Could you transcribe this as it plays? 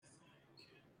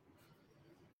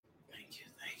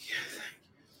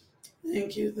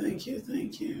Thank you, thank you,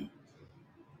 thank you.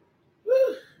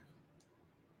 Woo.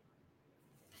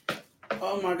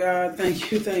 Oh my God,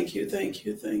 thank you, thank you, thank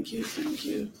you, thank you, thank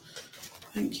you,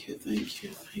 thank you, thank you,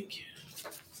 thank you,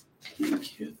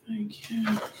 thank you, thank you.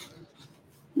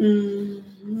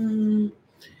 Mm-hmm.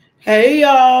 Hey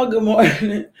y'all, good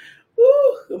morning.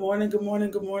 Woo. Good morning, good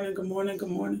morning, good morning, good morning, good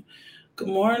morning, good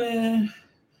morning.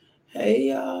 Hey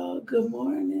y'all, good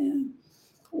morning.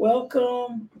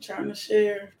 Welcome. I'm trying to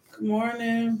share. Good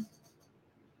morning.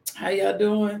 How y'all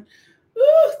doing?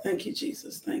 Woo. Thank you,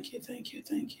 Jesus. Thank you, thank you,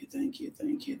 thank you, thank you,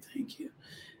 thank you, thank you.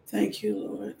 Thank you,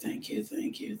 Lord. Thank you,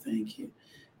 thank you, thank you.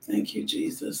 Thank you,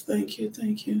 Jesus. Thank you,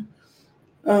 thank you.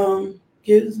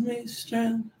 Gives me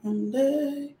strength from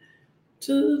day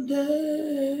to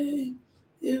day.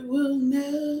 It will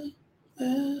never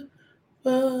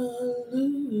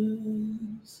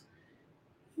lose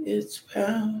its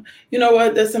power. You know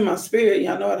what? That's in my spirit.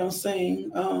 Y'all know I don't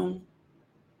sing.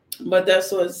 But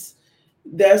that's what's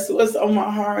on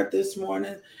my heart this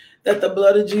morning. That the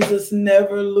blood of Jesus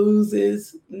never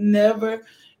loses, never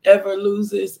ever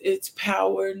loses its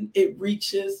power. It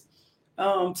reaches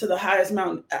to the highest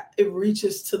mountain. It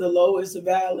reaches to the lowest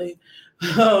valley.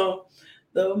 The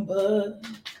blood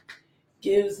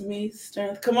gives me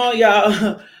strength. Come on,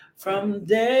 y'all. From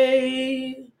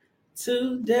day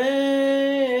to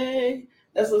day.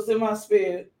 That's what's in my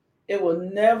spirit. It will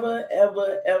never,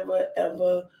 ever, ever,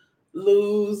 ever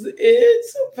lose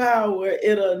its power.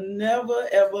 It'll never,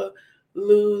 ever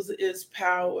lose its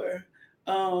power.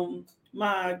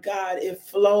 My God, it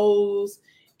flows,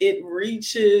 it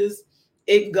reaches,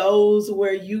 it goes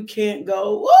where you can't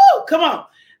go. Woo! Come on.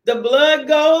 The blood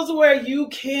goes where you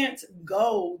can't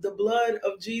go. The blood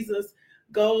of Jesus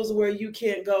goes where you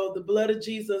can't go. The blood of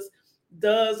Jesus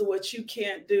does what you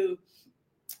can't do.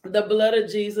 The blood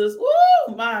of Jesus,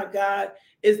 woo, my God,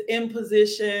 is in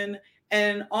position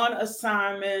and on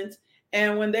assignment.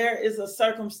 And when there is a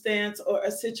circumstance or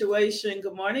a situation,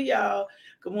 good morning, y'all.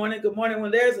 Good morning, good morning. When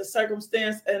there's a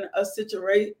circumstance and a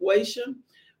situation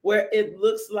where it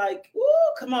looks like, woo,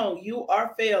 come on, you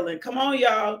are failing. Come on,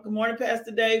 y'all. Good morning,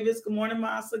 Pastor Davis. Good morning,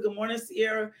 Masa. Good morning,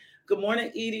 Sierra. Good morning,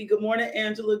 Edie. Good morning,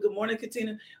 Angela. Good morning,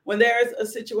 Katina. When there is a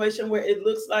situation where it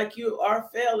looks like you are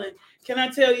failing, can I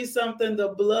tell you something? The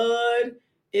blood,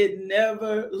 it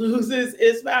never loses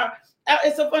its power.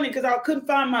 It's so funny because I couldn't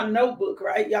find my notebook,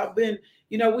 right?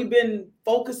 We've been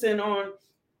focusing on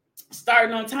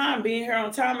starting on time, being here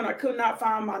on time, and I could not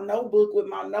find my notebook with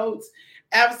my notes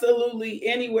absolutely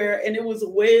anywhere. And it was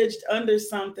wedged under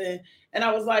something. And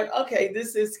I was like, okay,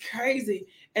 this is crazy.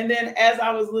 And then as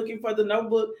I was looking for the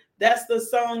notebook, that's the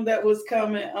song that was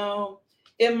coming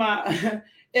in my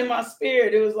in my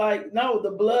spirit. It was like, no,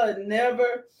 the blood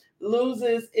never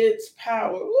loses its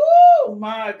power. Woo,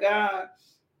 my God.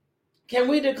 Can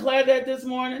we declare that this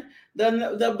morning?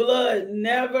 The blood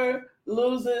never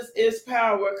loses its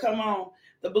power. Come on.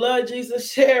 The blood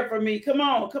Jesus shared for me. Come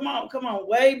on, come on, come on.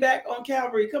 Way back on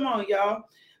Calvary. Come on, y'all.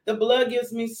 The blood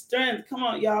gives me strength. Come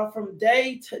on, y'all. From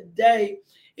day to day,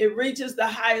 it reaches the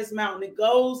highest mountain. It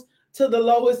goes to the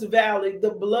lowest valley. The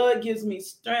blood gives me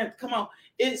strength. Come on.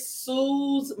 It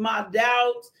soothes my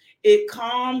doubts. It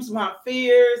calms my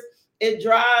fears. It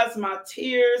dries my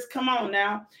tears. Come on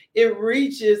now. It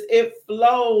reaches, it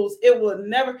flows, it will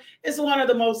never. It's one of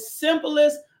the most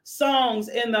simplest songs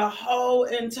in the whole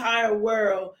entire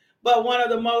world, but one of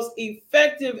the most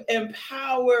effective and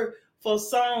powerful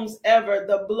songs ever.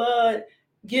 The blood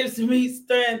gives me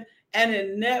strength and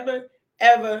it never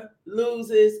ever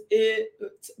loses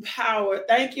its power.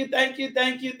 Thank you, thank you,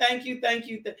 thank you, thank you, thank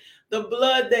you. The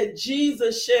blood that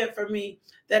Jesus shed for me,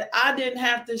 that I didn't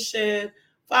have to shed.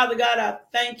 Father God, I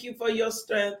thank you for your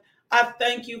strength. I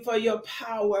thank you for your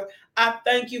power. I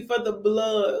thank you for the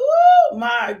blood. Oh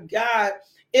my God.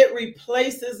 It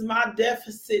replaces my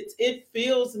deficits. It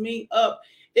fills me up.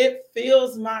 It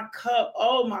fills my cup.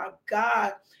 Oh my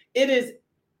God. It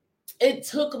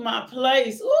took my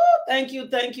place. Oh, thank you,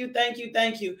 thank you, thank you,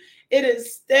 thank you. It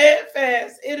is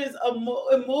steadfast. It is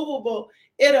immovable.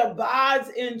 It abides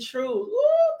in truth.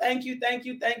 Oh, thank you, thank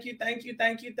you, thank you, thank you,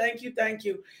 thank you, thank you, thank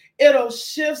you. It'll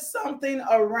shift something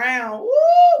around.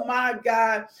 Oh, my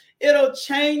God. It'll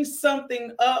change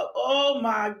something up. Oh,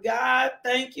 my God.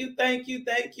 Thank you, thank you,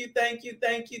 thank you, thank you,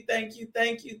 thank you, thank you,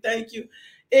 thank you, thank you.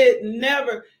 It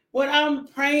never, when I'm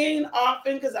praying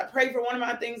often, because I pray for one of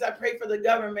my things, I pray for the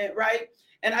government, right?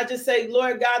 And I just say,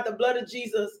 Lord God, the blood of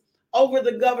Jesus over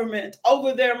the government,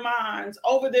 over their minds,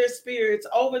 over their spirits,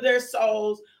 over their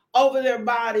souls, over their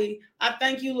body. I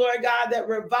thank you, Lord God, that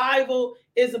revival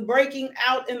is breaking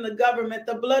out in the government.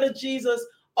 The blood of Jesus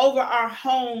over our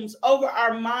homes, over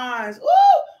our minds,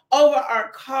 over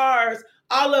our cars,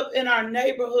 all up in our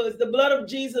neighborhoods, the blood of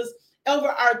Jesus over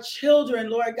our children,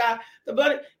 Lord God.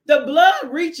 The blood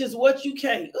reaches what you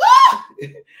can't.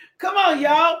 Come on,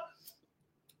 y'all.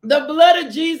 The blood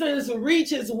of Jesus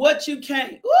reaches what you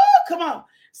can't. Come on.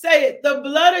 Say it. The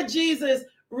blood of Jesus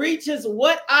reaches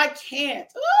what I can't.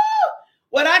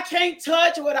 What I can't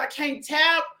touch, what I can't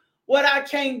tap, what I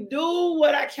can't do,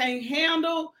 what I can't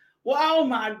handle. Well, oh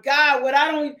my God,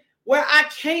 where I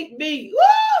can't be.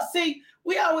 See,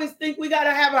 we always think we got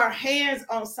to have our hands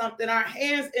on something, our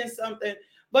hands in something.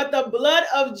 But the blood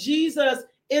of Jesus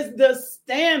is the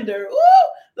standard.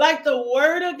 Like the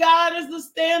word of God is the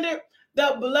standard.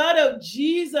 The blood of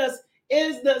Jesus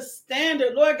is the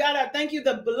standard. Lord God, I thank you.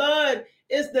 The blood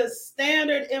is the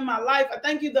standard in my life. I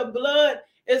thank you. The blood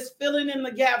is filling in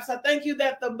the gaps. I thank you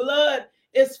that the blood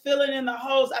is filling in the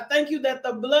holes. I thank you that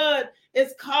the blood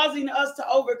is causing us to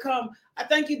overcome. I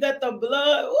thank you that the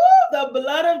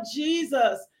blood of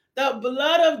Jesus,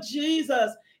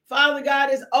 Father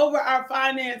God, is over our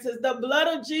finances. The blood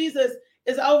of Jesus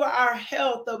is over our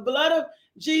health. The blood of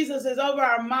Jesus is over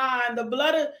our mind. The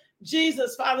blood of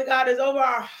Jesus, Father God, is over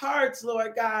our hearts,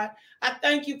 Lord God. I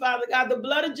thank you, Father God. The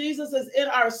blood of Jesus is in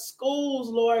our schools,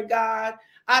 Lord God.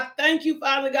 I thank you,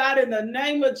 Father God, in the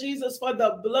name of Jesus for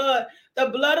the blood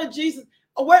of Jesus.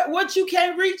 What you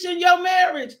can't reach in your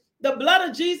marriage, the blood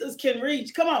of Jesus can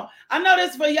reach. Come on. I know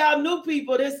this for y'all new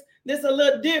people. This a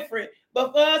little different.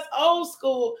 But for us old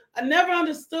school, I never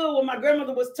understood what my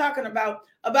grandmother was talking about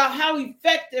how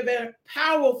effective and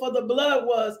powerful the blood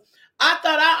was. I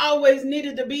thought I always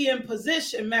needed to be in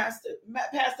position,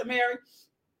 Pastor Mary.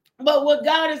 But what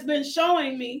God has been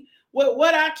showing me, with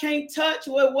what I can't touch,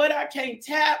 with what I can't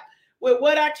tap, with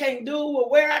what I can't do, with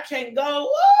where I can't go.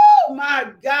 Oh,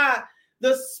 my God.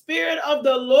 The Spirit of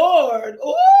the Lord.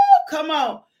 Oh, come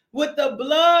on. With the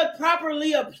blood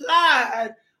properly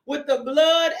applied, with the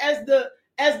blood as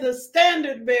the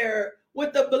standard bearer,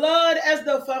 with the blood as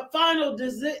the final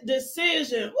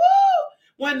decision. Woo!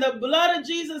 When the blood of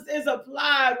Jesus is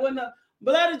applied, when the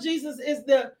blood of Jesus is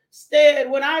the stead,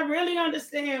 when I really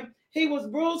understand he was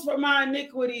bruised for my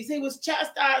iniquities, he was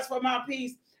chastised for my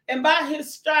peace, and by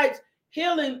his stripes,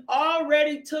 healing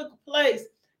already took place,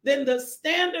 then the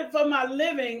standard for my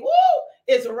living,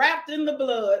 is wrapped in the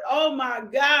blood. Oh my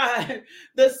God.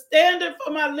 The standard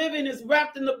for my living is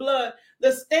wrapped in the blood.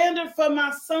 The standard for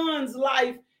my son's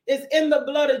life is in the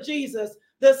blood of Jesus.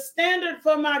 The standard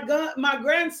for my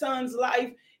grandson's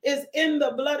life is in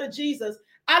the blood of Jesus.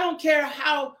 I don't care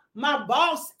how my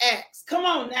boss acts. Come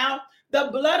on now. The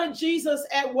blood of Jesus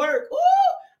at work.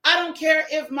 I don't care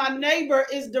if my neighbor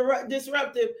is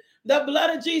disruptive. The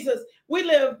blood of Jesus. We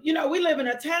live in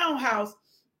a townhouse.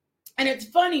 And it's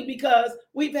funny because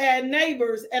we've had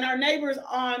neighbors, and our neighbors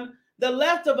on the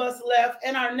left of us left,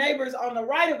 and our neighbors on the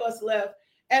right of us left.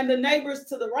 And the neighbors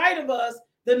to the right of us,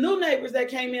 the new neighbors that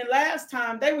came in last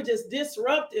time, they were just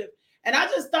disruptive. And I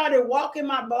just started walking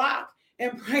my block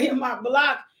and praying my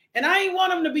block. And I ain't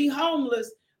want them to be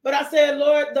homeless. But I said,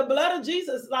 Lord, the blood of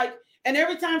Jesus, and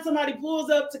every time somebody pulls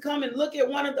up to come and look at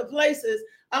one of the places,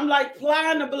 I'm like,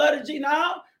 applying the blood of Jesus.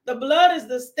 No, the blood is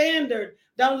the standard.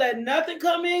 Don't let nothing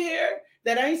come in here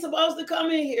that ain't supposed to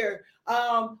come in here.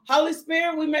 Holy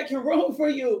Spirit, we making room for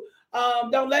you.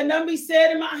 Don't let nothing be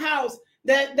said in my house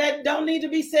that don't need to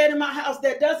be said in my house,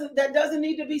 that doesn't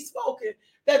need to be spoken,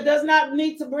 that does not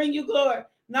need to bring you glory.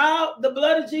 Now the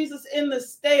blood of Jesus in the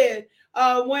stead.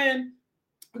 When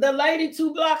the lady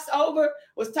 2 blocks over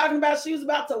was talking about she was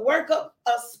about to work up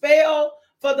a spell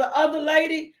for the other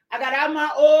lady, I got out my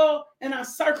oil and I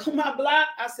circled my block.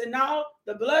 I said, no,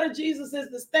 the blood of Jesus is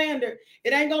the standard.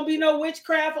 It ain't gonna be no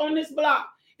witchcraft on this block.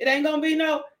 It ain't gonna be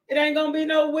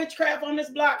no witchcraft on this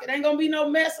block. It ain't gonna be no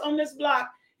mess on this block.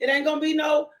 It ain't gonna be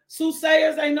no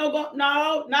soothsayers. No,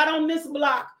 not on this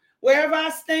block. Wherever I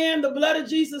stand, the blood of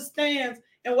Jesus stands.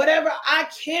 And whatever I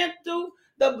can't do,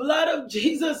 the blood of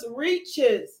Jesus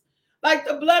reaches. Like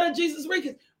the blood of Jesus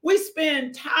reaches. We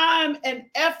spend time and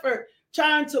effort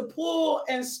trying to pull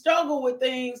and struggle with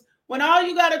things when all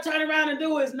you got to turn around and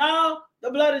do is, no,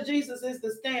 the blood of Jesus is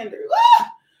the standard.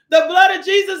 The blood of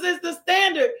Jesus is the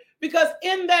standard, because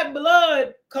in that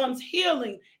blood comes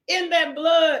healing. In that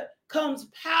blood comes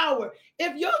power.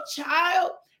 If your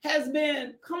child has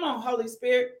been, come on, Holy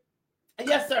Spirit.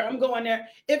 Yes, sir, I'm going there.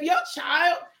 If your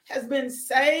child has been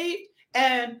saved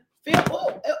and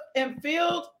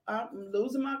filled, I'm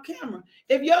losing my camera.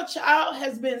 If your child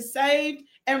has been saved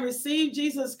and received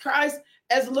Jesus Christ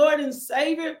as Lord and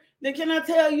Savior, then can I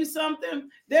tell you something?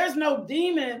 There's no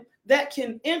demon that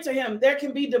can enter him. There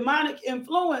can be demonic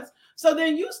influence. So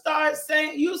then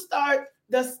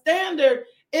the standard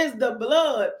is the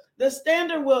blood. The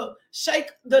standard will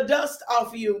shake the dust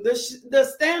off you.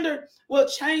 The standard will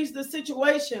change the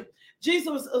situation.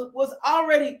 Jesus was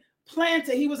already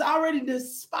planted. He was already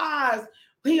despised.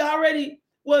 He already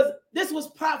was, this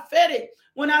was prophetic.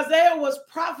 When Isaiah was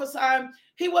prophesying,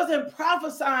 he wasn't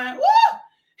prophesying. Woo!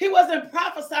 He wasn't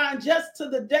prophesying just to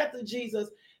the death of Jesus.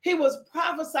 He was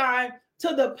prophesying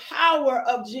to the power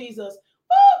of Jesus.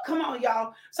 Oh, come on,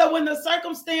 y'all. So when the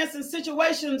circumstance and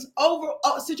situation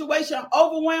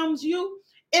overwhelms you,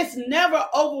 it's never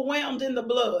overwhelmed in the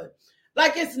blood.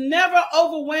 Like it's never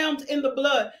overwhelmed in the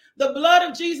blood. The blood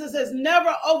of Jesus is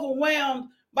never overwhelmed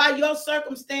by your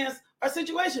circumstance or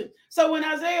situation. So when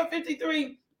Isaiah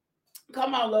 53,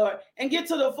 come on, Lord, and get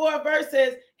to the 4th verse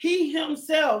says, he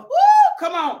himself, woo,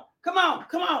 come on.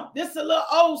 This is a little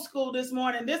old school this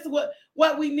morning. This is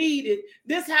what we needed.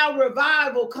 This is how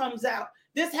revival comes out.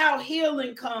 This is how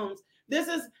healing comes. This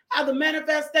is how the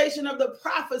manifestation of the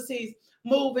prophecies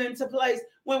move into place.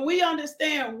 When we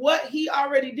understand what he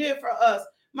already did for us,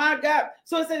 my God.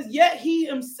 So it says, yet he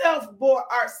himself bore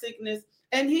our sickness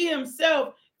and he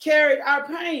himself carried our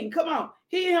pain. Come on.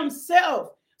 He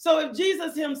himself. So if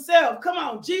Jesus himself, come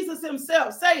on, Jesus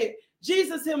himself, say it.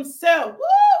 Jesus himself.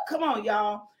 Woo, come on,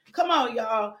 y'all. Come on,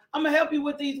 y'all. I'm going to help you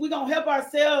with these. We're going to help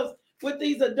ourselves with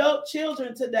these adult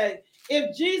children today.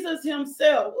 If Jesus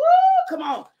himself, woo, come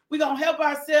on. We're going to help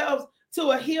ourselves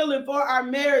to a healing for our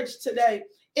marriage today.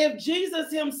 If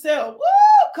Jesus himself,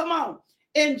 woo, come on.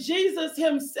 In Jesus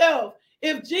himself,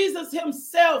 if Jesus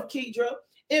himself, Kedra,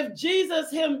 if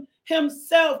Jesus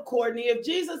himself, Courtney, if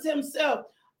Jesus himself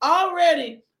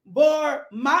already bore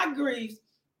my griefs,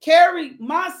 carried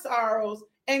my sorrows,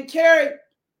 and carried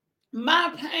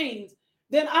my pains,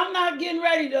 then I'm not getting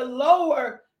ready to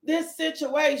lower this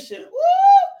situation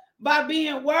by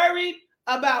being worried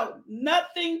about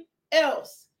nothing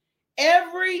else.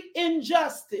 Every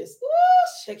injustice,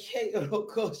 I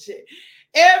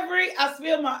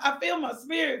feel my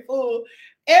spirit full.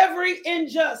 Every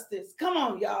injustice, come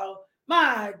on, y'all.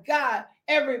 My God,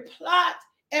 every plot,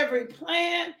 every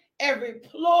plan, every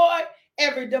ploy,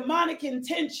 every demonic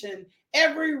intention,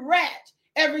 every rat,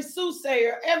 every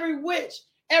soothsayer, every witch,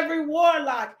 every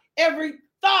warlock, every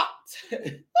thought.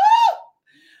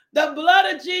 The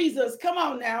blood of Jesus, come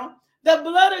on now. The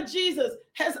blood of Jesus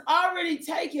has already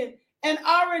taken and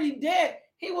already dead.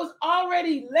 He was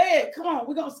already led. Come on,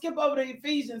 we're going to skip over to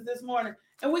Ephesians this morning.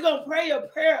 And we're going to pray a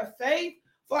prayer of faith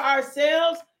for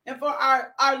ourselves and for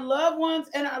our loved ones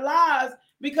and our lives,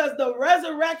 because the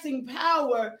resurrecting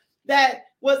power that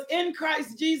was in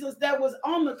Christ Jesus, that was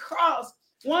on the cross,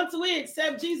 once we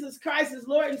accept Jesus Christ as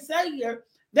Lord and Savior,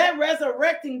 that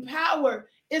resurrecting power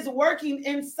is working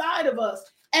inside of us.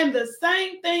 And the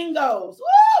same thing goes.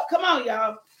 Woo! Come on,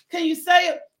 y'all. Can you say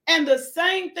it? And the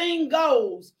same thing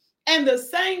goes. And the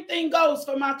same thing goes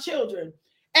for my children.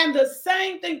 And the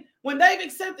same thing, when they've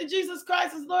accepted Jesus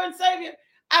Christ as Lord and Savior,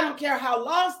 I don't care how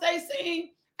lost they seem.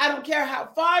 I don't care how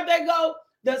far they go.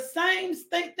 The same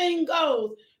thing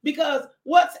goes, because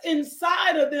what's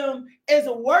inside of them is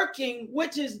working,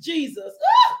 which is Jesus.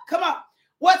 Come on.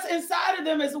 What's inside of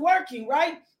them is working,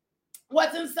 right?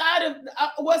 What's inside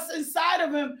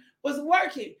of him was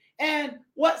working. And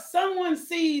what someone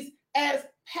sees as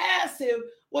passive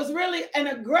was really an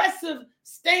aggressive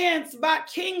stance by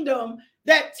kingdom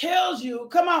that tells you,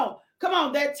 come on,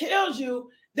 that tells you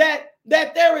that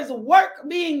there is work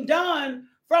being done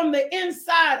from the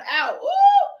inside out.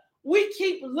 Ooh, we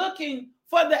keep looking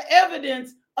for the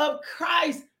evidence of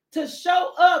Christ to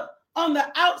show up on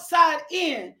the outside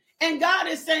in. And God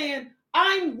is saying,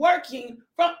 I'm working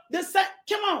from the side.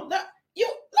 Come on, let me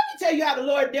tell you how the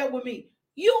Lord dealt with me.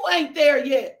 You ain't there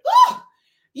yet. Ooh,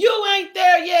 you ain't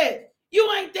there yet. You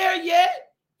ain't there yet.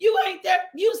 You ain't there.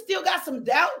 You still got some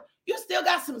doubt. You still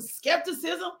got some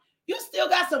skepticism. You still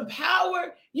got some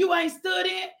power you ain't stood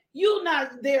in. You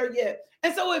not there yet.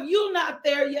 And so if you not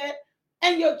there yet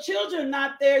and your children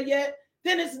not there yet,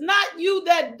 then it's not you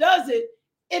that does it.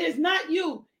 It is not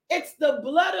you. It's the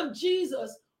blood of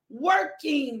Jesus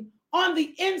working on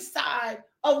the inside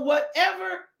of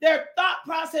whatever their thought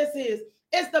process is.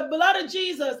 It's the blood of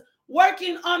Jesus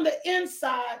working on the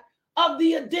inside of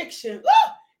the addiction.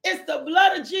 Woo! It's the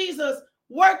blood of Jesus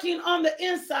working on the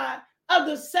inside of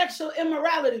the sexual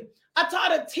immorality. I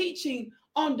taught a teaching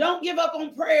on don't give up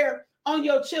on prayer on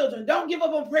your children. Don't give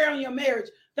up on prayer on your marriage.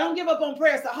 Don't give up on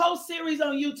prayer. It's a whole series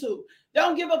on YouTube.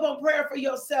 Don't give up on prayer for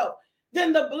yourself.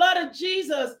 Then the blood of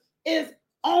Jesus is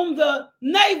on the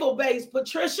naval base,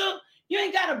 Patricia. You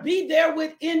ain't got to be there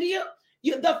with India.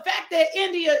 The fact that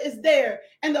India is there,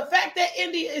 and the fact that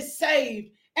India is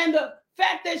saved, and the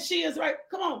fact that she is right.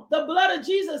 Come on, the blood of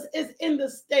Jesus is in the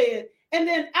stead. And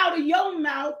then out of your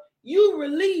mouth, you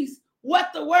release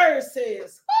what the word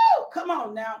says. Oh, come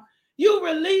on now. You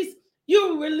release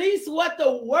what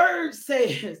the word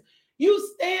says.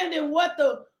 You stand in what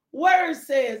the word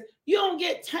says. You don't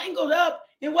get tangled up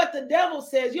in what the devil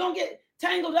says. You don't get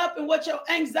tangled up in what your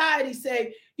anxiety says.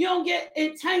 You don't get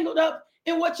entangled up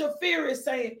in what your fear is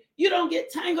saying. You don't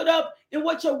get tangled up in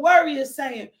what your worry is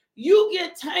saying. You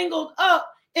get tangled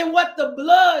up in what the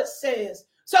blood says.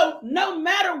 So no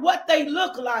matter what they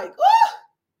look like,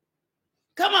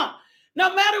 come on,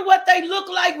 no matter what they look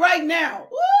like right now,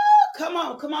 come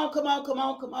on.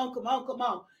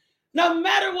 No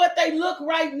matter what they look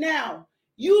right now,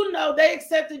 you know they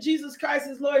accepted Jesus Christ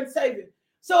as Lord and Savior.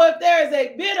 So if there is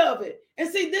a bit of it, and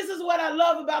see, this is what I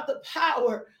love about the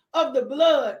power of the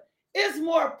blood. It's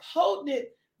more potent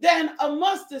than a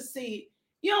mustard seed.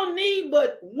 You don't need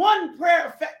but one prayer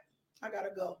of faith. I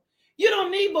gotta go. You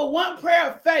don't need but one prayer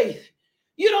of faith.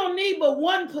 You don't need but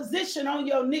one position on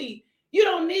your knee. You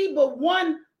don't need but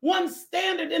one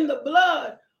standard in the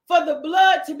blood for the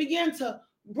blood to begin to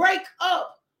break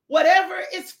up whatever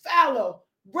is fallow,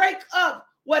 break up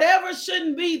whatever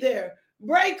shouldn't be there,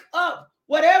 break up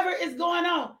whatever is going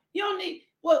on. You don't need,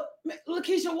 well,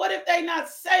 Lakeisha, what if they're not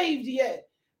saved yet?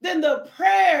 Then the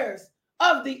prayers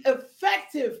of the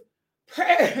effective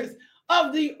prayers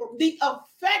of the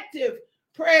effective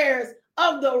prayers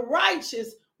of the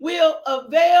righteous will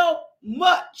avail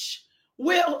much.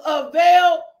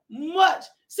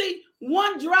 See,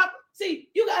 one drop,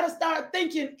 you got to start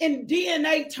thinking in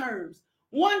DNA terms.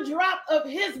 One drop of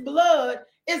his blood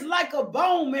is like a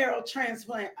bone marrow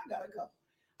transplant.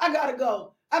 I gotta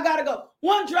go.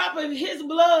 One drop of his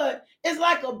blood is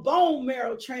like a bone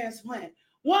marrow transplant.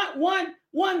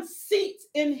 One seat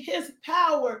in his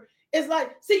power is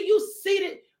like, see, you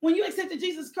seated when you accepted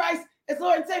Jesus Christ as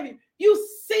Lord and Savior. You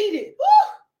seated.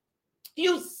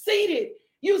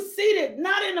 You seated,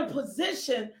 not in a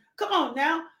position. Come on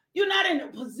now. You're not in a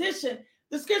position.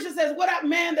 The scripture says, what a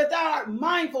man that thou art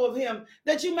mindful of him,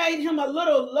 that you made him a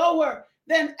little lower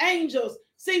than angels.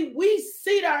 See, we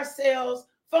seat ourselves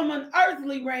from an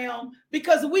earthly realm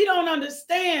because we don't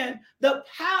understand the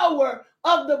power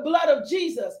of the blood of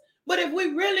Jesus. But if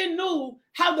we really knew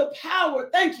how the power,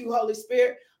 thank you, Holy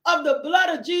Spirit, of the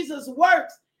blood of Jesus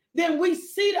works, then we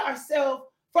seat ourselves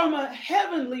from a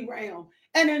heavenly realm.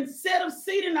 And instead of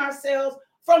seating ourselves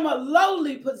from a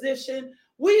lowly position,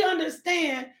 we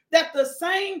understand that the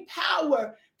same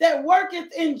power that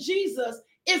worketh in Jesus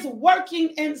is working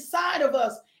inside of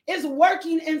us, is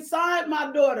working inside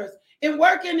my daughters, is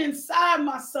working inside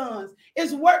my sons,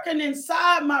 is working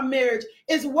inside my marriage,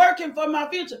 is working for my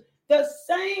future. The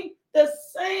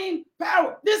same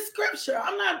power. This scripture,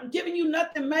 I'm not giving you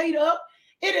nothing made up.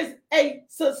 It is a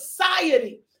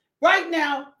society right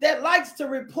now that likes to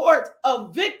report a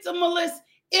victimless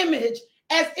image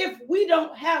as if we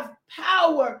don't have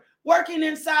power working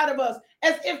inside of us,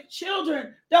 as if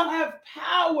children don't have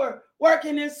power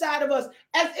working inside of us,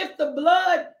 as if the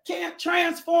blood can't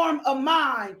transform a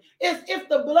mind, as if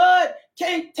the blood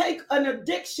can't take an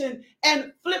addiction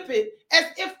and flip it, as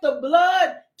if the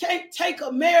blood can't take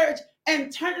a marriage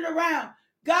and turn it around.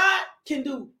 God can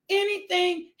do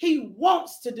anything he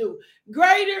wants to do.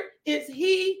 Greater is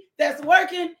he that's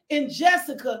working in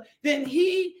Jessica than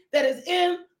he that is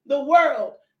in the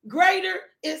world. Greater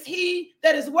is he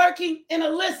that is working in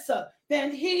Alyssa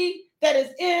than he that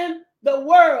is in the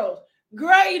world.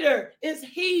 Greater is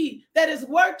he that is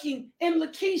working in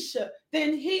Lakeisha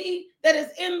than he that is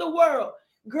in the world.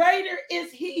 Greater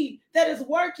is he that is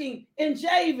working in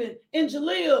Javen, in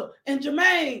Jaleel, in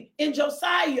Jermaine, in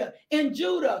Josiah, in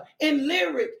Judah, in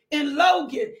Lyric, in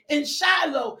Logan, in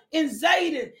Shiloh, in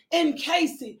Zayden, in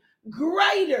Casey.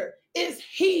 Greater is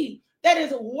he that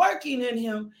is working in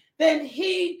him than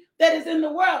he that is in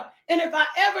the world. And if I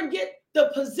ever get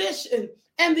the position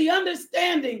and the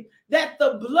understanding that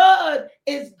the blood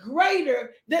is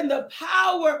greater than the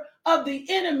power of the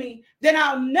enemy, then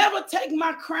I'll never take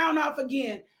my crown off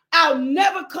again. I'll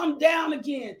never come down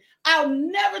again. I'll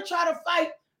never try to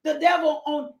fight the devil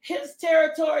on his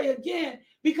territory again,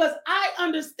 because I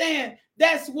understand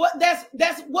that's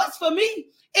what's for me.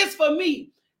 It's for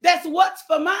me. That's what's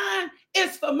for mine.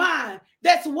 It's for mine.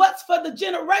 That's what's for the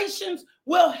generations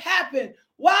will happen.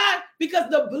 Why? Because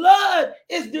the blood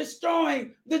is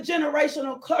destroying the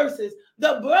generational curses.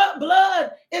 The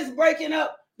blood is breaking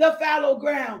up the fallow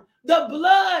ground. The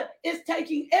blood is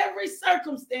taking every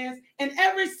circumstance and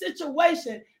every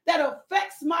situation that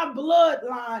affects my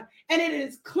bloodline, and it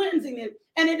is cleansing it,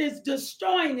 and it is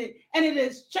destroying it, and it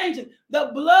is changing.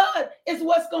 The blood is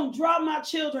what's going to draw my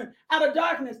children out of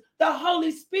darkness. The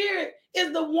Holy Spirit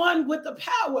is the one with the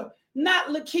power, not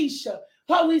Lakeisha.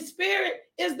 Holy Spirit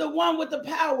is the one with the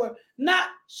power, not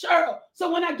Cheryl.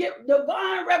 So when I get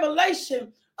divine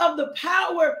revelation of the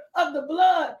power of the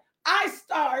blood, I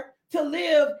start to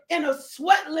live in a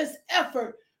sweatless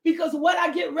effort, because what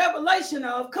I get revelation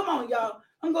of, come on, y'all,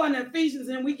 I'm going to Ephesians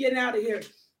and we getting out of here.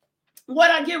 What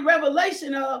I get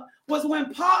revelation of was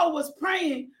when Paul was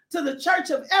praying to the church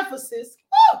of Ephesus.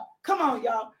 Oh, come on,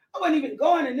 y'all. I wasn't even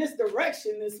going in this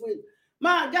direction this week.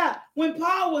 My God, when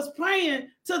Paul was praying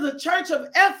to the church of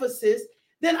Ephesus,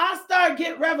 then I started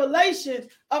getting revelation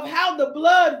of how the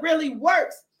blood really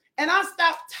works. And I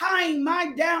stopped tying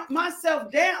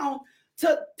myself down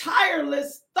to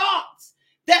tireless thoughts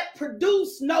that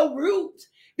produce no root,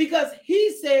 because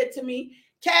he said to me,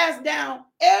 cast down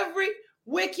every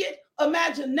wicked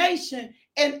imagination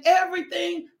and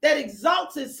everything that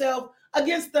exalts itself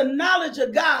against the knowledge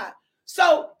of God.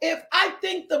 So if I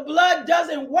think the blood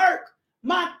doesn't work,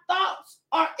 my thoughts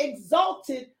are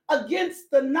exalted against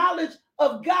the knowledge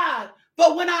of God.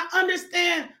 But when I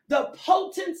understand the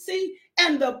potency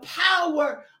and the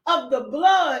power of the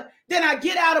blood, then I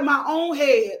get out of my own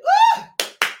head.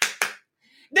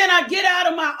 Then I get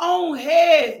out of my own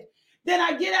head. Then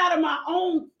I get out of my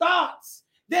own thoughts.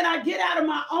 Then I get out of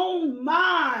my own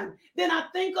mind. Then I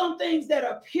think on things that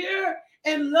are pure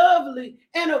and lovely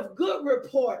and of good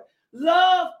report.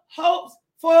 Love hopes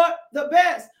for the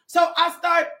best. So I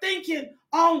start thinking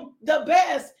on the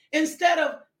best instead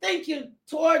of thinking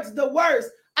towards the worst.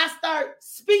 I start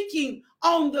speaking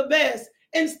on the best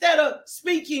instead of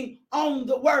speaking on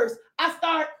the worst. I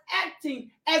start acting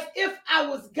as if I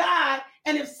was God,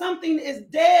 and if something is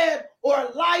dead or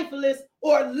lifeless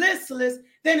or listless,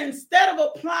 then instead of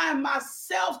applying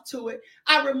myself to it,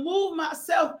 I remove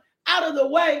myself out of the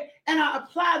way and I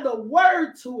apply the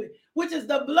word to it, which is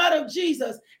the blood of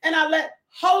Jesus. And I let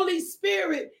Holy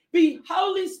Spirit, be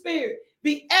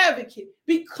advocate,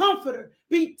 be comforter,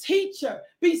 be teacher,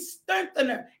 be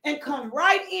strengthener, and come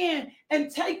right in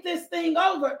and take this thing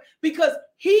over, because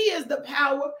he is the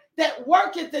power that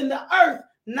worketh in the earth,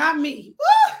 not me.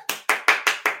 Woo!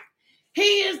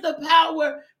 He is the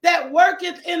power that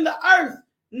worketh in the earth,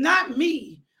 not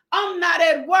me. I'm not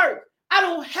at work. I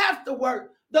don't have to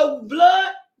work. The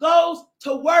blood goes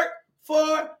to work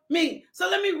for me. So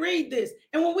let me read this.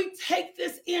 And when we take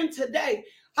this in today,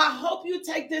 I hope you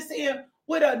take this in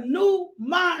with a new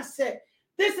mindset.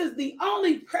 This is the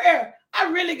only prayer I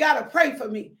really got to pray for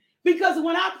me. Because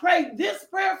when I pray this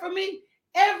prayer for me,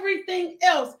 everything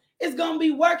else is going to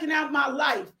be working out my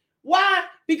life. Why?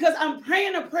 Because I'm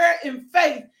praying a prayer in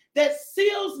faith that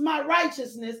seals my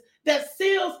righteousness, that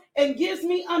seals and gives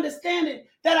me understanding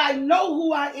that I know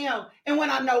who I am. And when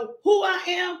I know who I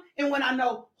am and when I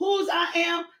know whose I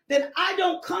am, then I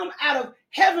don't come out of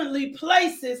heavenly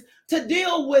places to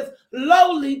deal with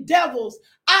lowly devils.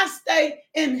 I stay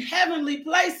in heavenly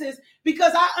places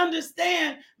because I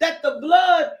understand that the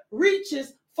blood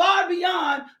reaches far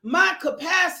beyond my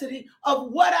capacity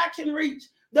of what I can reach.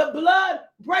 The blood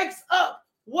breaks up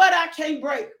what I can't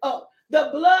break up. The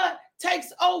blood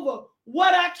takes over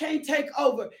what I can't take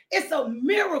over. It's a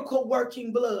miracle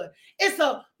working blood. It's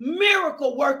a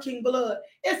miracle working blood.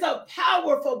 It's a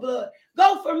powerful blood.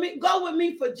 Go with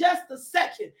me for just a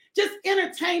second. Just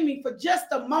entertain me for just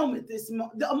a moment this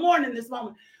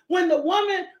morning. When the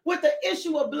woman with the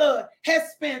issue of blood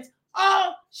has spent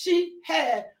all she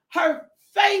had, her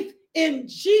faith in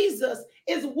Jesus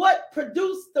is what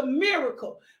produced the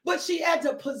miracle. But she had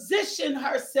to position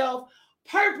herself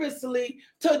purposely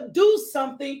to do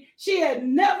something she had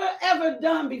never ever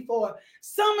done before.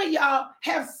 Some of y'all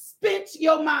have spent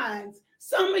your minds.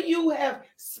 Some of you have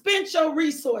spent your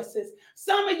resources.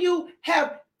 Some of you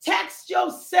have taxed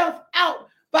yourself out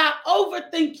by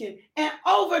overthinking and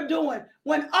overdoing,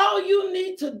 when all you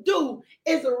need to do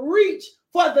is reach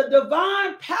for the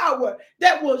divine power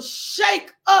that will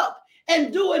shake up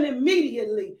and do it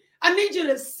immediately. I need you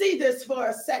to see this for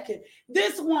a second.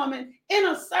 This woman in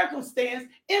a circumstance,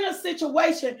 in a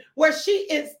situation where she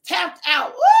is tapped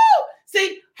out. Woo!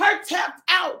 See, her tapped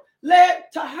out led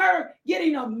to her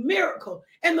getting a miracle.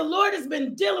 And the Lord has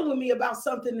been dealing with me about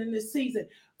something in this season.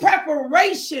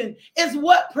 Preparation is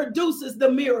what produces the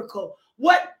miracle.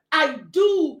 What I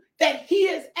do that he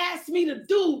has asked me to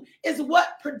do is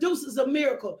what produces a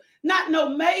miracle. Not no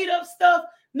made up stuff,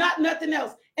 not nothing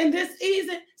else. In this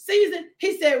season,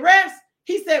 he said rest,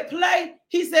 he said play,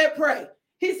 he said pray.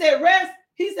 He said rest,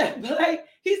 He said, play.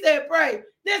 He said, pray.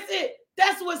 That's it.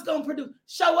 That's what's going to produce.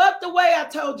 Show up the way I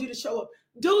told you to show up.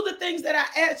 Do the things that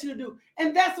I asked you to do.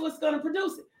 And that's what's going to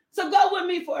produce it. So go with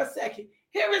me for a second.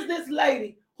 Here is this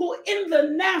lady who in the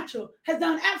natural has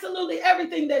done absolutely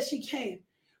everything that she can.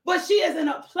 But she is in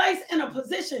a place, in a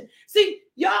position. See,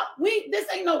 y'all, this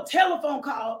ain't no telephone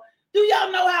call. Do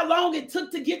y'all know how long it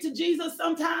took to get to Jesus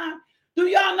sometime? Do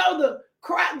y'all know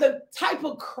the type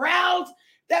of crowds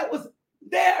that was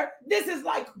there? This is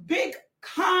like big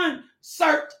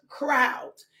concert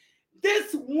crowds.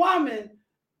 This woman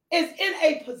is in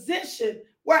a position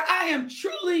where I am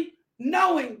truly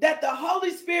knowing that the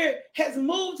Holy Spirit has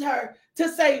moved her to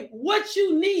say, what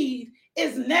you need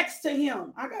is next to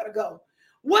him. I gotta go.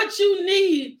 What you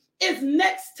need is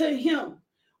next to him.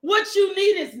 What you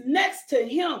need is next to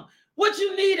him. What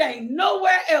you need ain't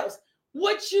nowhere else.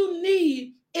 What you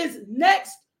need is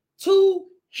next to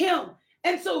him.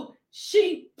 And so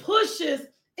she pushes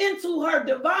into her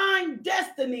divine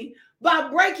destiny by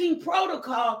breaking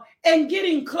protocol and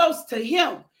getting close to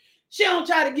him. She don't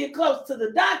try to get close to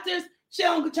the doctors.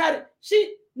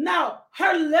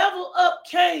 Her level up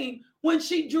came when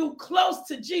she drew close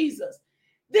to Jesus.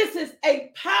 This is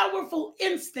a powerful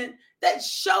instant that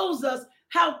shows us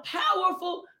how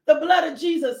powerful the blood of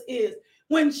Jesus is.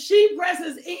 When she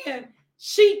presses in,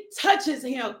 she touches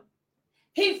him.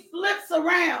 He flips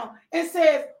around and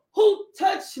says, who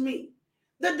touched me?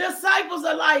 The disciples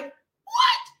are like,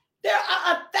 what? There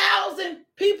are 1,000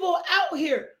 people out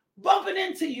here bumping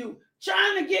into you,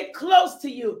 trying to get close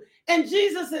to you. And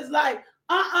Jesus is like,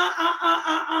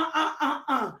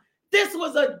 This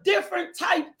was a different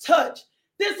type touch.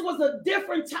 This was a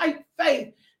different type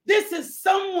faith. This is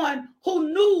someone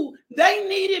who knew they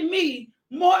needed me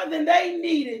more than they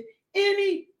needed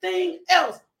anything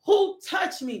else. Who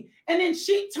touched me? And then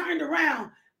she turned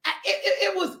around.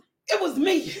 It was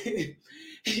me.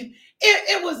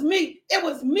 It was me. It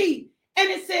was me. And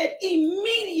it said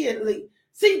immediately.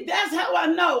 See, that's how I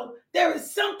know there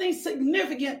is something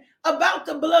significant about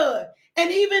the blood. And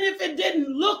even if it didn't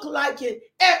look like it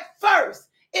at first,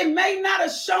 it may not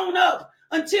have shown up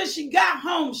until she got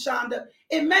home, Shonda.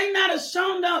 It may not have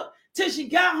shown up till she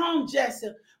got home,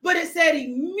 Jessica. But it said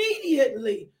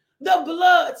immediately the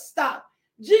blood stopped.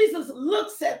 Jesus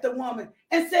looks at the woman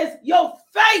and says, your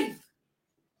faith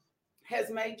has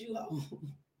made you whole.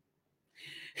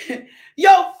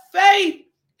 Your faith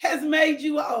has made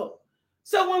you whole.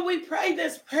 So when we pray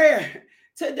this prayer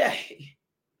today,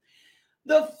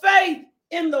 the faith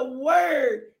in the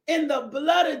word, in the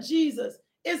blood of Jesus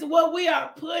is what we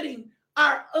are putting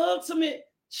our ultimate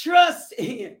trust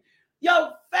in.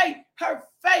 Your faith,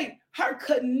 her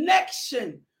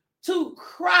connection to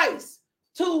Christ,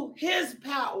 to his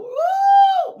power.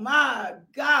 Oh my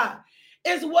God,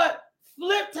 is what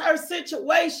flipped her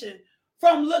situation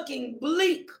from looking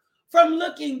bleak, from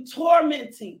looking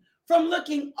tormenting, from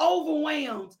looking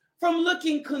overwhelmed, from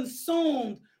looking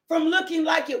consumed, from looking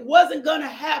like it wasn't going to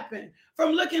happen,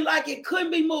 from looking like it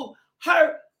couldn't be moved.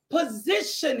 Her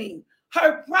positioning,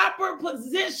 her proper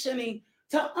positioning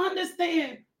to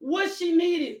understand what she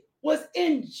needed was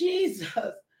in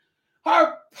Jesus.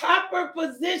 Her proper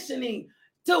positioning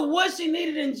to what she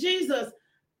needed in Jesus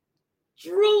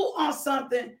drew on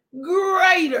something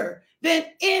greater than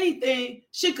anything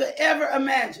she could ever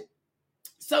imagine.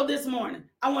 So this morning,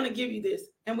 I want to give you this,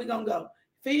 and we're going to go.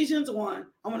 Ephesians 1,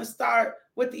 I want to start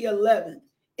with the 11th.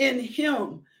 In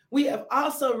him, we have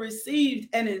also received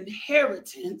an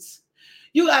inheritance.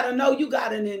 You got to know you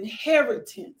got an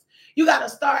inheritance. You got to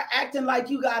start acting like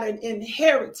you got an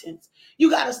inheritance. You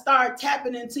got to start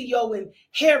tapping into your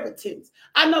inheritance.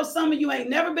 I know some of you ain't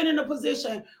never been in a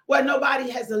position where nobody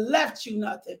has left you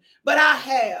nothing, but I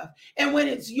have. And when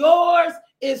it's yours,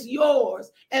 it's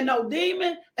yours. And no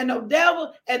demon and no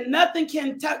devil and nothing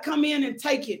can come in and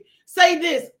take it. Say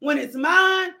this, when it's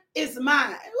mine, it's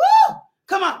mine. Woo!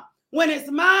 Come on. When it's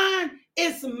mine,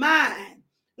 it's mine.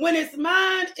 When it's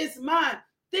mine, it's mine.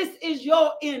 This is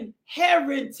your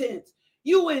inheritance.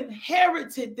 You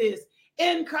inherited this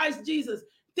in Christ Jesus.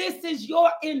 This is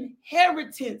your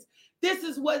inheritance. This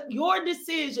is what your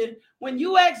decision, when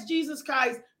you ask Jesus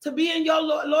Christ to be in your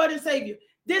Lord and Savior,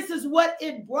 this is what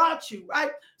it brought you,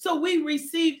 right? So we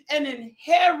received an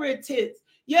inheritance.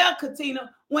 Yeah,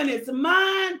 Katina, when it's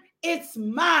mine, it's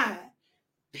mine.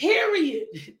 Period.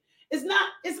 It's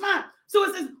mine. So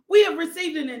it says we have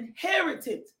received an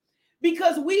inheritance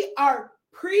because we are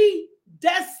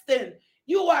predestined.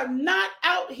 You are not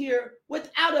out here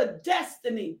without a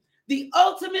destiny. The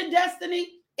ultimate destiny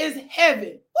is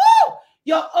heaven. Woo!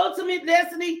 Your ultimate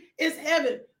destiny is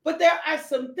heaven. But there are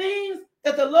some things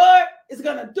that the Lord is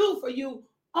going to do for you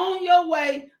on your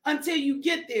way until you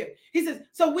get there. He says,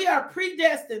 so we are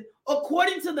predestined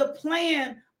according to the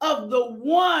plan of the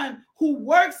one who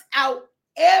works out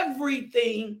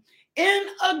everything in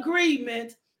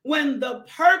agreement when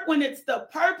it's the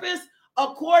purpose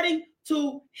according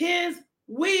to his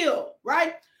will,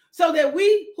 right? So that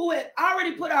we who had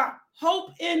already put our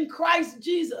hope in Christ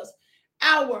Jesus,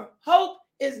 our hope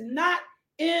is not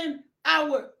in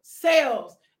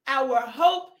ourselves. Our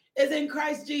hope is in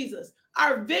Christ Jesus.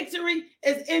 Our victory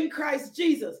is in Christ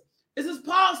Jesus. This is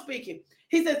Paul speaking.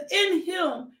 He says, in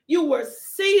him you were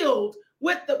sealed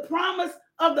with the promise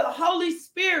of the Holy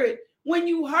Spirit when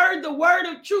you heard the word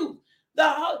of truth.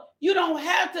 You don't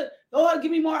have to, Lord,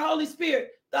 give me more Holy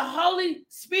Spirit. The Holy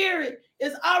Spirit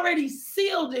is already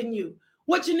sealed in you.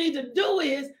 What you need to do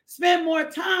is spend more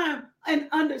time in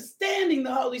understanding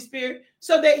the Holy Spirit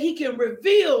so that he can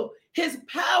reveal his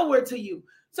power to you,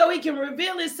 so he can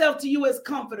reveal himself to you as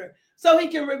comforter, so he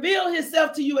can reveal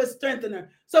himself to you as strengthener,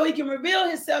 so he can reveal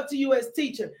himself to you as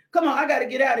teacher. Come on, I got to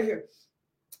get out of here.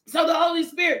 So the Holy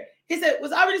Spirit, he said,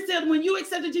 was already sealed when you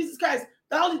accepted Jesus Christ.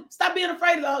 Stop being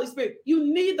afraid of the Holy Spirit.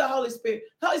 You need the Holy Spirit.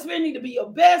 The Holy Spirit need to be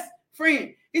your best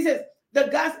friend. He says, the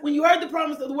gospel, when you heard the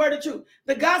promise of the word of truth,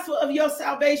 the gospel of your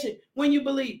salvation, when you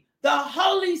believe, the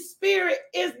Holy Spirit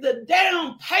is the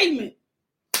down payment.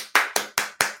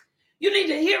 You need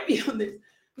to hear me on this.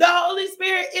 The Holy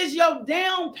Spirit is your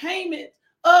down payment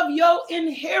of your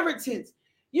inheritance.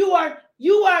 You're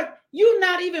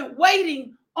not even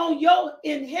waiting on your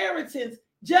inheritance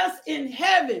just in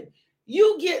heaven.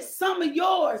 You get some of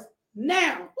yours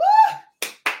now.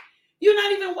 You're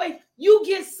not even waiting. You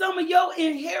get some of your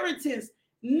inheritance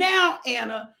now,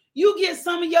 Anna. You get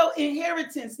some of your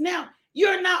inheritance now.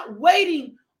 You're not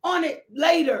waiting on it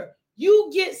later. You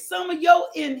get some of your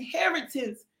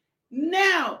inheritance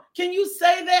now. Can you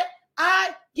say that?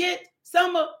 I get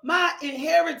some of my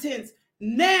inheritance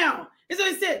now. That's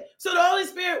what he said. So the Holy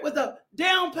Spirit was a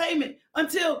down payment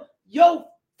until your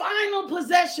final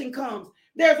possession comes.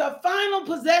 There's a final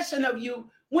possession of you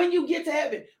when you get to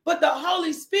heaven. But the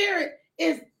Holy Spirit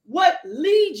is what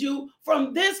leads you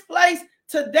from this place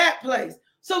to that place.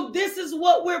 So this is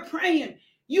what we're praying.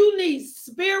 You need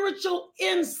spiritual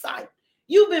insight.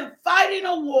 You've been fighting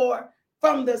a war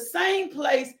from the same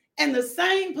place and the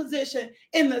same position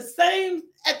at the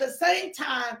same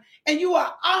time, and you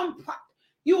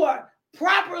are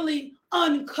properly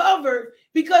uncovered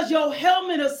because your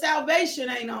helmet of salvation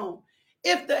ain't on.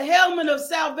 If the helmet of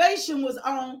salvation was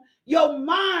on, your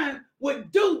mind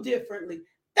would do differently.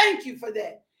 Thank you for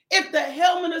that. If the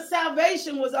helmet of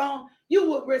salvation was on, you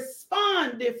would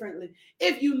respond differently.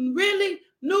 If you really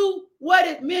knew what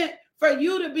it meant for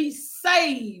you to be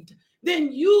saved,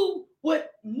 then you would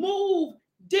move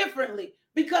differently,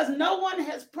 because no one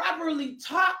has properly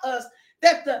taught us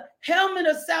that the helmet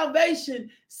of salvation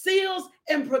seals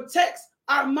and protects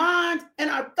our minds and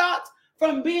our thoughts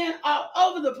from being all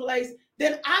over the place.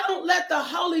 Then I don't let the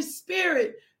Holy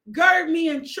Spirit gird me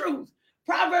in truth.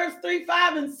 Proverbs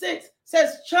 3:5-6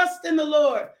 says, trust in the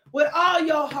Lord with all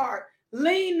your heart.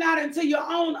 Lean not into your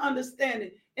own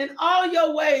understanding. In all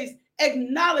your ways,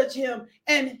 acknowledge him,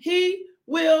 and he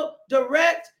will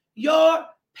direct your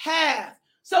path.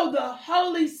 So the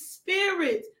Holy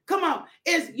Spirit, come on,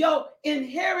 is your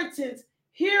inheritance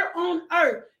here on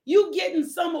earth. You getting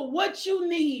some of what you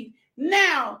need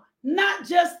now, not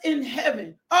just in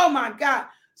heaven. Oh my God.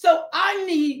 So I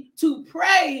need to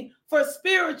pray for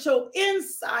spiritual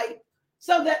insight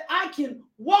so that I can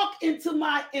walk into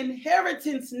my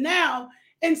inheritance now,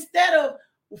 instead of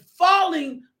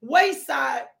falling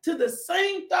wayside to the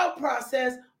same thought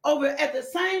process over at the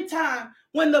same time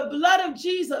when the blood of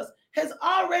Jesus has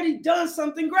already done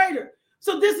something greater.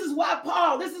 So this is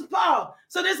Paul.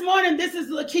 So this morning, this is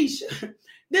Lakeisha.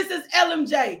 This is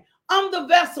LMJ. I'm the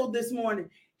vessel this morning.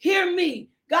 Hear me.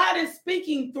 God is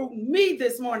speaking through me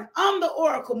this morning. I'm the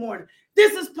oracle morning.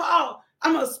 This is Paul.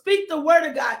 I'm going to speak the word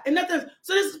of God. And nothing.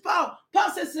 So this is Paul.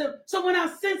 Paul says, so when I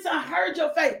heard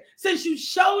your faith, since you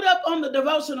showed up on the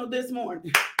devotional this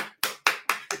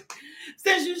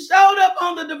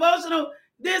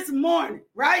morning,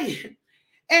 right?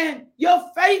 And your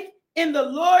faith in the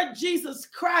Lord Jesus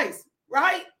Christ,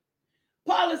 right?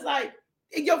 Paul is like,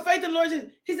 your faith in the Lord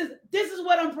Jesus. He says, this is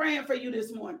what I'm praying for you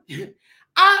this morning.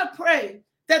 I pray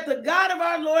that the God of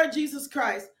our Lord Jesus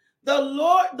Christ,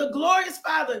 the glorious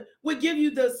Father, would give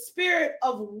you the spirit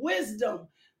of wisdom.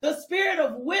 The spirit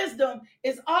of wisdom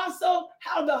is also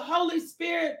how the Holy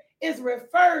Spirit is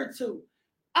referred to.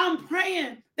 I'm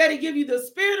praying that he give you the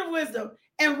spirit of wisdom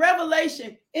and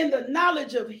revelation in the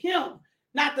knowledge of him,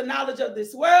 not the knowledge of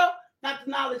this world, not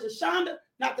the knowledge of Shonda,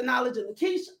 not the knowledge of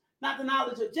Lakeisha, not the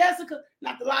knowledge of Jessica,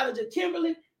 not the knowledge of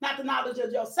Kimberly, not the knowledge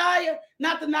of Josiah,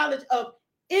 not the knowledge of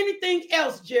anything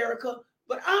else, Jericho,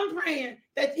 but I'm praying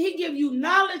that he give you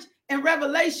knowledge and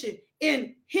revelation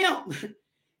in him.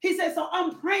 He said, so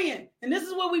I'm praying, and this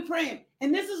is what we praying,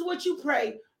 and this is what you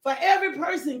pray for every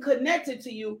person connected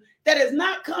to you that is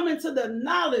not coming to the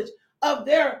knowledge of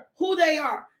who they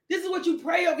are. This is what you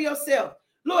pray of yourself.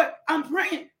 Lord, I'm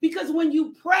praying because when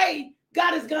you pray,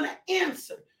 God is going to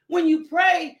answer. When you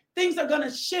pray, things are going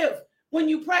to shift. When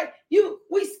you pray,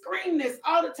 we scream this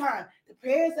all the time. The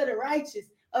prayers of the righteous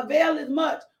avail as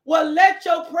much. Well, let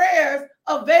your prayers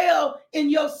avail in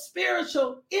your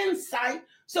spiritual insight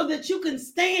so that you can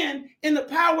stand in the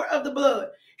power of the blood.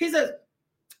 He says,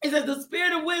 the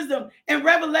spirit of wisdom and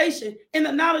revelation in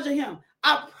the knowledge of him.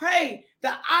 I pray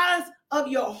the eyes of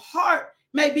your heart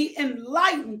may be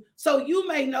enlightened so you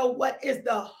may know what is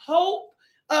the hope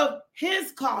of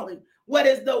his calling, what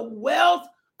is the wealth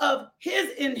of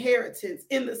his inheritance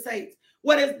in the saints,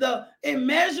 what is the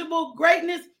immeasurable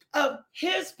greatness of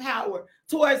his power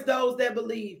towards those that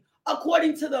believe,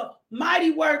 according to the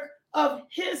mighty work of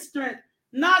his strength,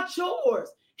 not yours.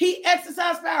 He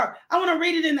exercised power. I want to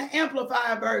read it in the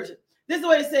Amplified version. This is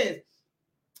what it says.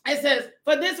 It says,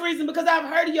 for this reason, because I've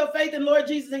heard of your faith in Lord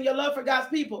Jesus and your love for God's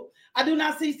people, I do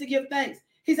not cease to give thanks.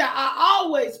 He said, I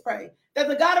always pray that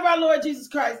the God of our Lord Jesus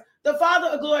Christ, the Father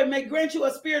of glory, may grant you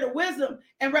a spirit of wisdom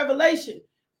and revelation.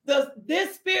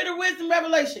 This spirit of wisdom and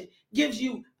revelation gives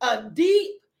you a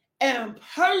deep and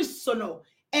personal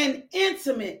and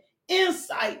intimate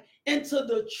insight into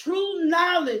the true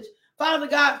knowledge, Father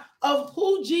God, of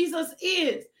who Jesus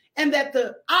is, and that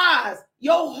the eyes,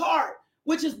 your heart,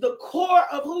 which is the core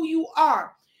of who you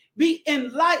are, be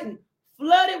enlightened,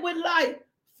 flooded with light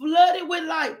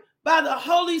by the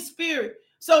Holy Spirit,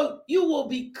 so you will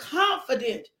be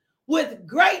confident with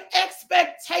great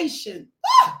expectation.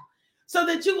 So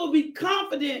that you will be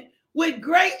confident with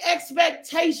great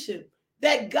expectation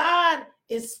that God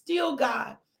is still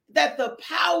God, that the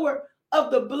power of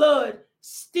the blood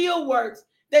still works,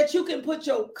 that you can put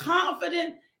your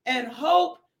confidence and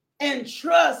hope and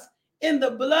trust in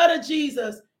the blood of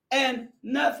Jesus and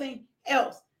nothing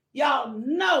else. Y'all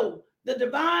know the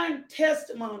divine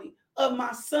testimony of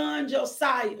my son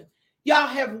Josiah. Y'all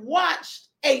have watched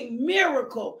a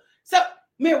miracle. So,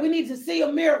 we need to see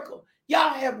a miracle.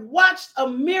 Y'all have watched a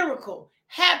miracle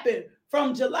happen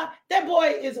from July. That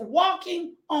boy is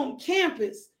walking on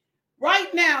campus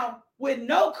right now with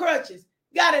no crutches.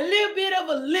 Got a little bit of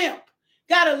a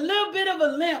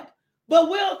limp. But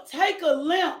we'll take a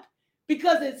limp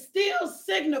because it still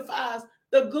signifies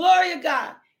the glory of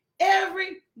God.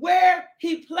 Everywhere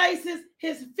he places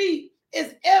his feet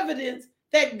is evidence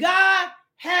that God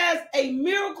has a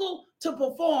miracle to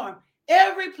perform.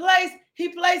 Every place he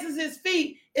places his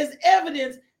feet is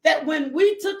evidence that when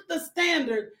we took the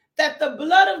standard that the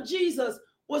blood of Jesus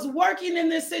was working in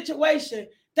this situation,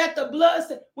 that the blood,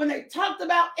 when they talked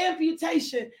about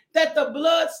amputation, that the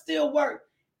blood still worked.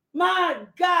 My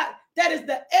God, that is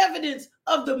the evidence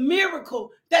of the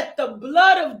miracle, that the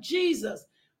blood of Jesus,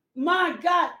 my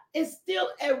God, is still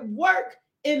at work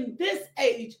in this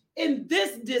age, in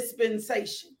this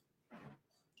dispensation.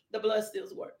 The blood still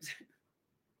works.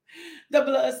 The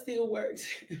blood still works.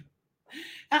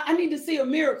 I need to see a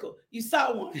miracle. You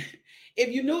saw one. If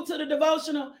you're new to the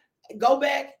devotional, go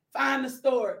back, find the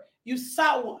story. You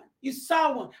saw one.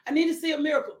 I need to see a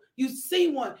miracle. You see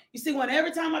one.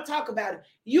 Every time I talk about it.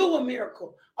 You a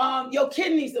miracle. Your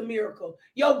kidneys a miracle.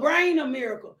 Your brain a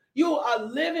miracle. You are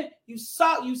living. You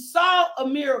saw a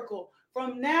miracle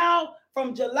from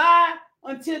July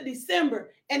until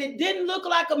December. And it didn't look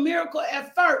like a miracle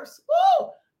at first. Woo!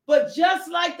 But just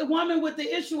like the woman with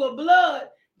the issue of blood,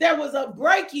 there was a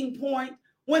breaking point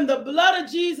when the blood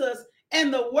of Jesus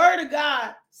and the word of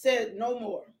God said no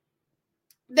more.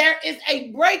 There is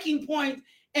a breaking point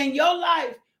in your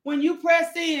life when you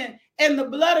press in and the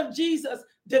blood of Jesus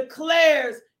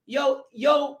declares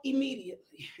yo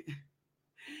immediately.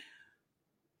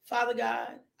 Father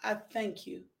God, I thank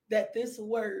you that this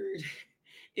word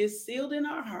is sealed in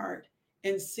our heart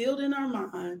and sealed in our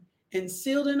mind and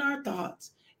sealed in our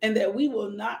thoughts, and that we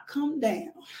will not come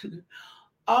down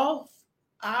off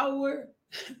our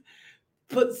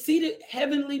seated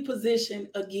heavenly position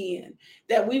again,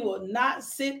 that we will not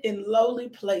sit in lowly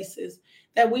places,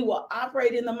 that we will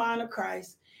operate in the mind of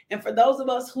Christ. And for those of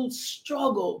us who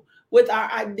struggle with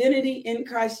our identity in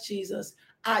Christ Jesus,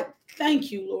 I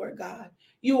thank you, Lord God.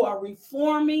 You are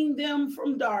reforming them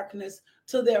from darkness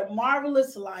to their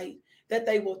marvelous light, that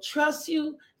they will trust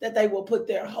you, that they will put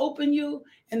their hope in you,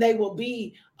 and they will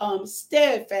be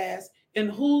steadfast in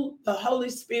who the Holy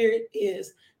Spirit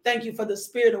is, Thank you for the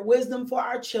spirit of wisdom for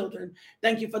our children.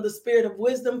 Thank you for the spirit of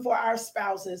wisdom for our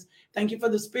spouses. Thank you for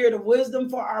the spirit of wisdom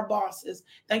for our bosses.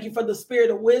 Thank you for the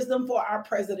spirit of wisdom for our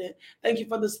president. Thank you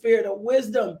for the spirit of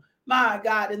wisdom, my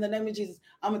God, in the name of Jesus.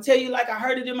 I'm going to tell you like I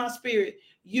heard it in my spirit.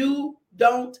 You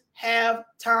don't have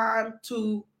time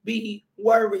to be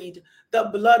worried. The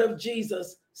blood of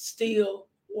Jesus still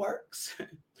works.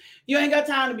 You ain't got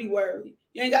time to be worried.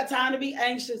 You ain't got time to be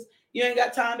anxious. You ain't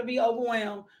got time to be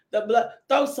overwhelmed. The blood,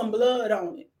 throw some blood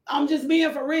on it. I'm just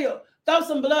being for real. Throw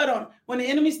some blood on it. When the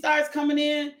enemy starts coming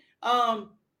in,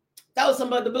 throw some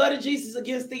blood. The blood of Jesus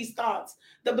against these thoughts.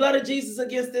 The blood of Jesus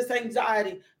against this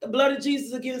anxiety. The blood of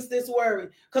Jesus against this worry.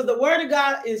 Because the word of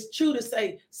God is true to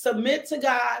say, submit to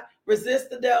God, resist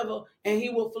the devil, and he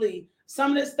will flee.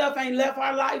 Some of this stuff ain't left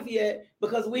our life yet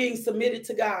because we ain't submitted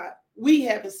to God. We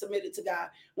haven't submitted to God.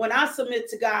 When I submit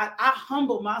to God, I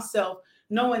humble myself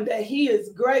knowing that he is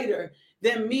greater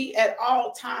than me at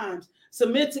all times.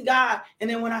 Submit to God. And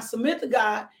then when I submit to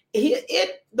God,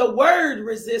 the word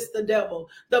resists the devil.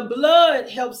 The blood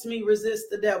helps me resist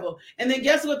the devil. And then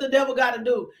guess what the devil got to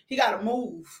do? He got to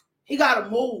move. He got to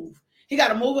move. He got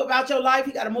to move about your life.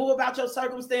 He got to move about your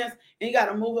circumstance. And he got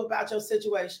to move about your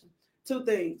situation. Two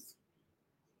things.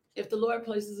 If the Lord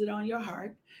places it on your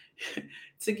heart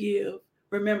to give,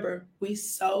 remember, we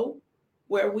sow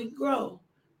where we grow.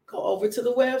 Go over to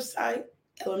the website,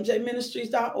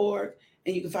 lmjministries.org,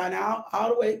 and you can find out all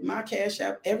the way, my Cash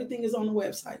App, everything is on the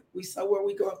website. We sow where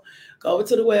we grow. Go over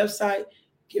to the website,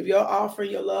 give your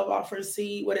offering, your love offering,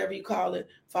 seed, whatever you call it.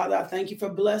 Father, I thank you for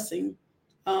blessing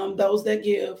those that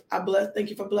give. Thank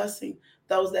you for blessing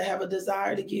those that have a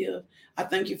desire to give. I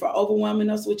thank you for overwhelming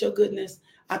us with your goodness.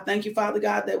 I thank you, Father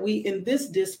God, that we in this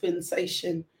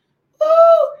dispensation,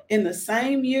 in the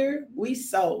same year we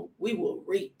sow, we will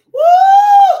reap.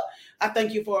 I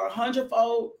thank you for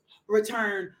 100-fold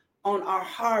return on our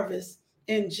harvest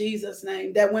in Jesus'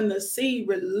 name, that when the seed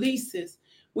releases,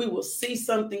 we will see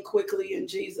something quickly in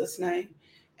Jesus' name.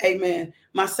 Amen.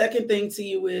 My second thing to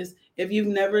you is, if you've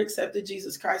never accepted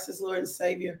Jesus Christ as Lord and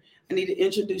Savior, I need to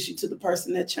introduce you to the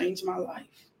person that changed my life.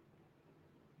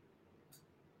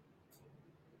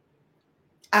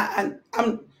 I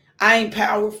ain't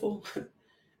powerful.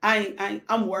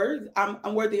 I'm worthy.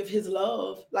 I'm worthy of his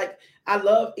love. Like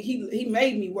he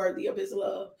made me worthy of his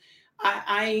love.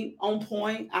 I ain't on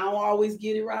point. I don't always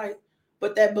get it right.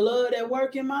 But that blood at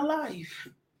work in my life,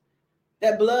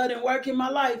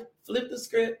 flip the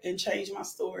script and change my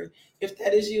story. If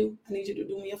that is you, I need you to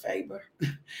do me a favor.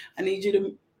 I need you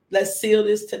to, let's seal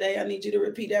this today. I need you to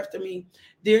repeat after me.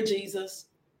 Dear Jesus,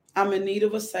 I'm in need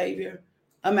of a Savior.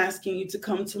 I'm asking you to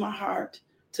come to my heart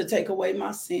to take away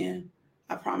my sin.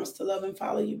 I promise to love and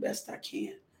follow you best I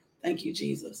can. Thank you,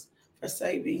 Jesus, for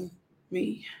saving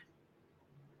me.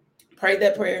 Pray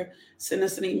that prayer. Send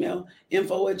us an email,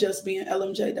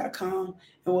 info@justbeinglmj.com.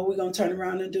 And what we're going to turn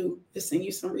around and do is send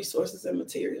you some resources and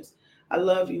materials. I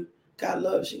love you. God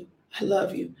loves you. I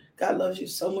love you. God loves you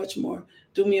so much more.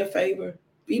 Do me a favor.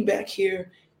 Be back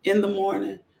here in the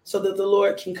morning so that the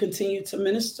Lord can continue to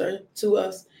minister to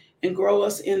us and grow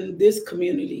us in this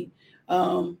community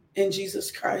in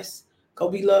Jesus Christ. Go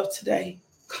be loved today.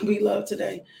 Go be loved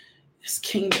today. It's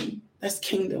kingdom. That's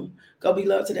kingdom. Go be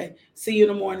loved today. See you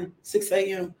in the morning, 6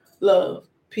 a.m. Love,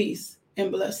 peace,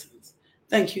 and blessings.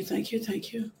 Thank you, thank you,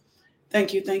 thank you.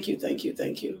 Thank you, thank you, thank you,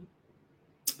 thank you.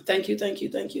 Thank you, thank you,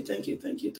 thank you, thank you, thank you.